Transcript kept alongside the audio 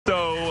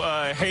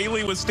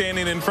Haley was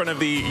standing in front of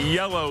the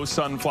yellow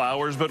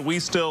sunflowers, but we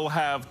still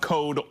have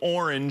code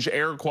orange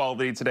air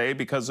quality today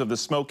because of the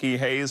smoky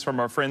haze from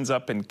our friends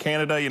up in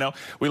Canada. You know,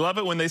 we love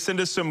it when they send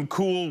us some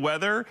cool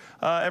weather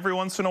every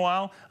once in a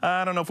while.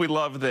 I don't know if we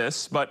love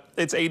this, but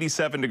it's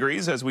 87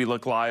 degrees as we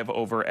look live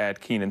over at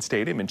Kenan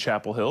Stadium in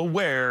Chapel Hill,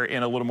 where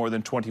in a little more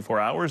than 24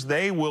 hours,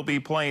 they will be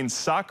playing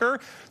soccer.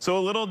 So a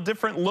little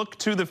different look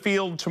to the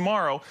field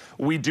tomorrow.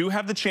 We do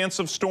have the chance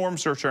of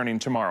storms returning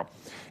tomorrow.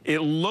 It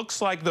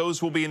looks like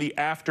those will be in the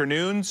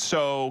afternoon,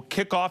 so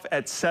kickoff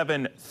at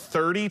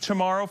 7:30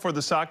 tomorrow for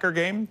the soccer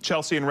game,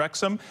 Chelsea and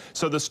Wrexham.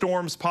 So the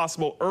storms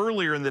possible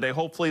earlier in the day.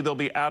 Hopefully they'll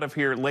be out of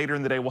here later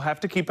in the day. We'll have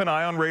to keep an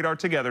eye on radar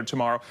together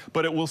tomorrow,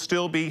 but it will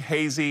still be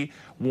hazy,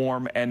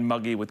 warm, and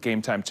muggy with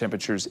game time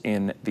temperatures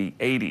in the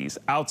 80s.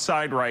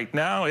 Outside right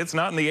now, it's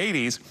not in the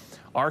 80s.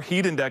 Our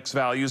heat index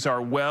values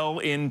are well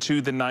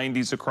into the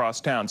 90s across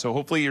town. So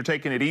hopefully you're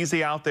taking it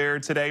easy out there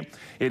today.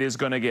 It is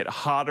going to get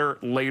hotter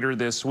later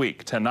this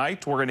week.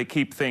 Tonight, we're going to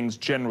keep things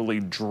generally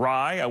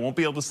dry. I won't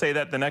be able to say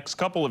that the next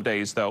couple of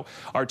days, though.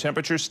 Our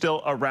temperature's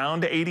still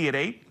around 80 at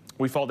 8.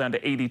 We fall down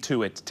to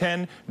 82 at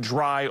 10,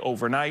 dry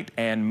overnight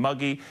and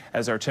muggy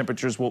as our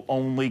temperatures will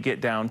only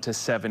get down to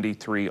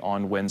 73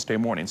 on Wednesday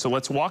morning. So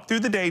let's walk through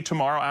the day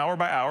tomorrow, hour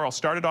by hour. I'll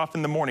start it off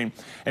in the morning.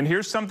 And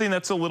here's something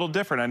that's a little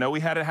different. I know we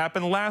had it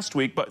happen last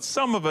week, but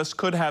some of us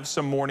could have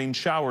some morning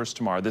showers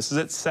tomorrow. This is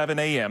at 7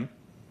 a.m.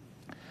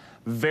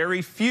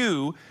 Very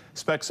few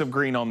specks of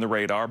green on the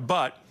radar,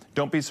 but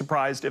don't be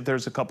surprised if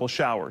there's a couple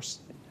showers.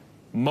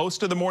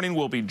 Most of the morning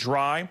will be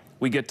dry.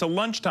 We get to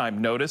lunchtime,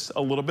 notice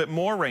a little bit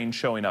more rain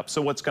showing up.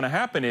 So what's going to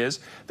happen is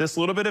this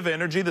little bit of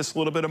energy, this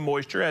little bit of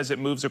moisture as it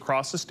moves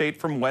across the state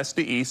from west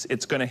to east,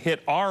 it's going to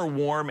hit our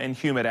warm and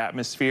humid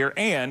atmosphere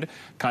and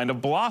kind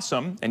of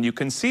blossom, and you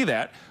can see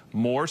that.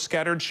 More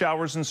scattered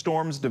showers and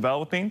storms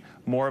developing.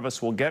 More of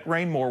us will get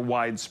rain, more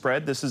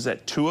widespread. This is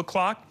at 2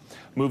 o'clock.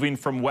 Moving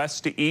from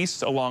west to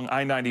east along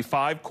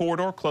I-95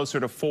 corridor, closer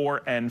to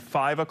 4 and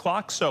 5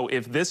 o'clock. So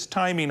if this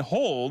timing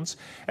holds,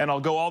 and I'll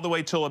go all the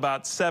way till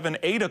about 7,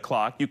 8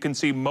 o'clock, you can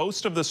see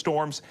most of the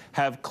storms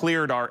have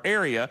cleared our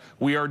area.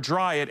 We are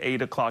dry at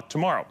 8 o'clock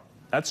tomorrow.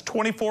 That's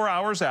 24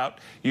 hours out.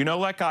 You know,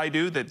 like I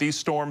do, that these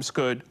storms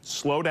could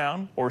slow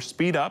down or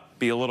speed up,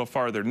 be a little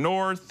farther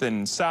north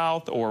and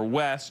south or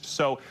west.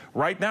 So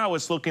right now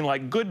it's looking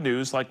like good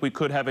news, like we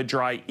could have a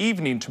dry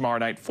evening tomorrow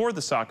night for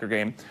the soccer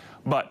game.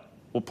 But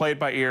we'll play it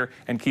by ear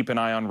and keep an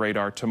eye on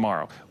radar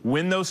tomorrow.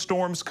 When those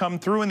storms come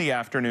through in the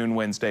afternoon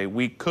Wednesday,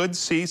 we could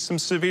see some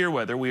severe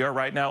weather. We are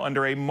right now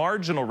under a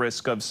marginal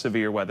risk of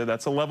severe weather.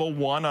 That's a level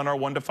 1 on our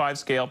 1 to 5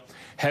 scale.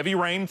 Heavy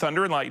rain,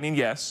 thunder, and lightning,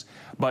 yes.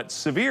 But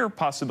severe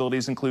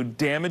possibilities include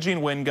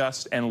damaging wind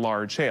gusts and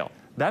large hail.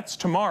 That's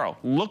tomorrow.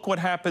 Look what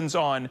happens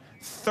on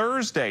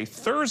Thursday.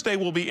 Thursday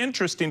will be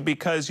interesting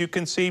because you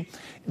can see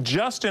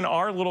just in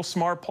our little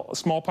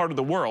small part of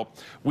the world,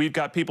 we've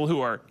got people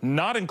who are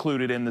not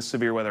included in the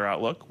severe weather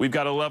outlook. We've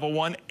got a level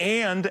 1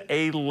 and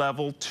a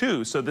level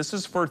 2. So this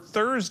is for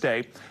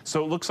Thursday.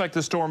 So it looks like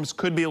the storms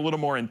could be a little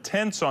more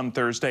intense on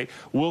Thursday.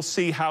 We'll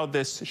see how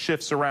this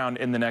shifts around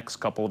in the next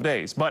couple of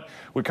days. But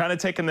we're kind of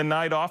taking the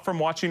night off from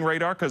watching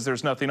radar because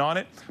there's nothing on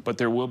it. But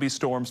there will be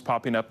storms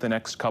popping up the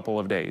next couple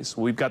of days.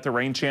 We've got the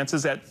rain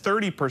chances at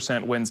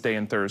 30% Wednesday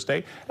and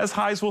Thursday, as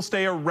highs will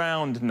stay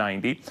around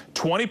 90.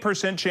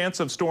 20% chance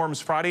of storms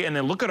Friday, and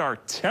then look at our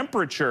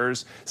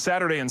temperatures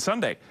Saturday and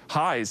Sunday.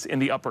 Highs in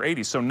the upper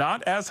 80s, so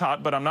not as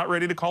hot, but I'm not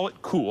ready to call it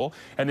cool.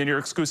 And then your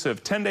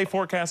exclusive 10-day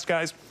forecast,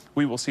 guys,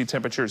 we will see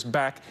temperatures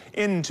back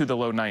into the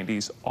low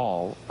 90s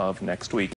all of next week.